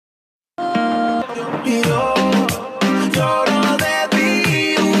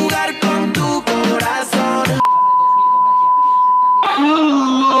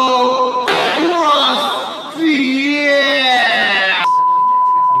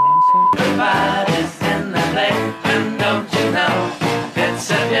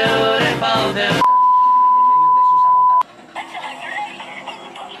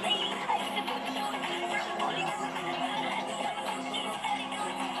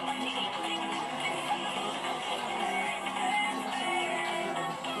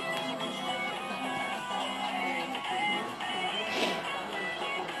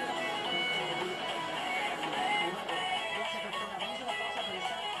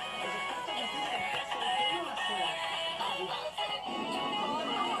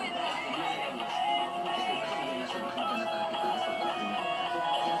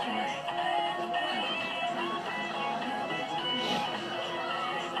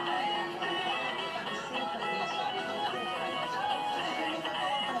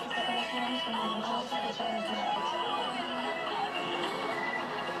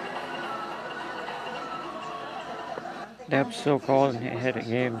The episode called Headed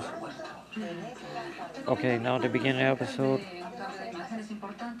Games. Okay, now the beginning of the episode.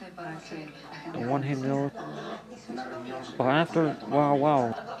 The one he knows. But after,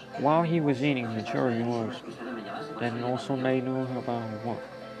 while he was eating, the cherry was. Then also they knew about what.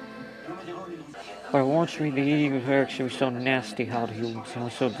 But once we the eating was actually so nasty how he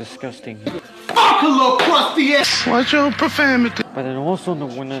was so disgusting. Fuck a little crusty ass. Watch your profanity. But then also the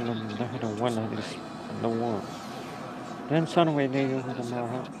winner is the one. Then suddenly they knew who the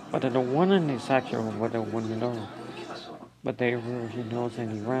mother. But then the one is actually what the one know. But they he knows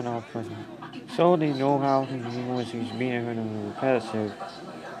and he ran off from him. So they know how he was he's being repetitive.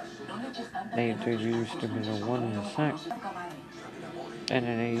 They introduced him in the one in the sex. And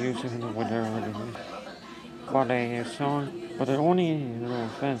then they used him in whatever they used. But they saw but the only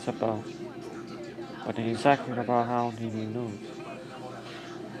offense about but exactly about how he knows.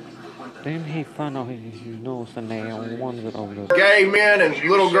 Then he found out he knows and they wondered over the gay men and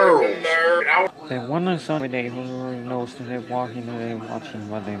little girls. Then one of the they who knows that they're walking and they're watching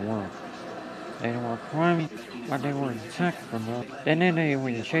what they were. They were crying, but they were attacked from them. Then they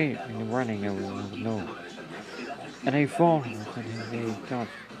were chased and running over the nose. And they fall and they got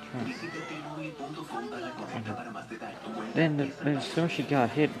trapped. Then so she got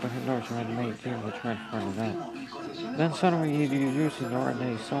hit, but her nurse ran to make him was right in front of that. Then suddenly he used the door and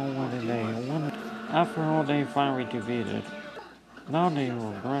they saw one and they won. After all, they finally defeated. Now they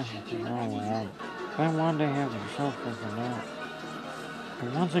were aggressive to no one. Then one day have himself for that.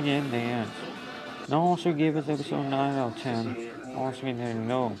 And once again they asked. Now also give us episode 9 out of 10. Also we didn't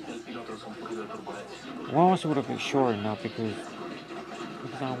know. Well, also would have been short now because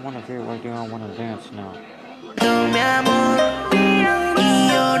I want to feel like I want to dance now.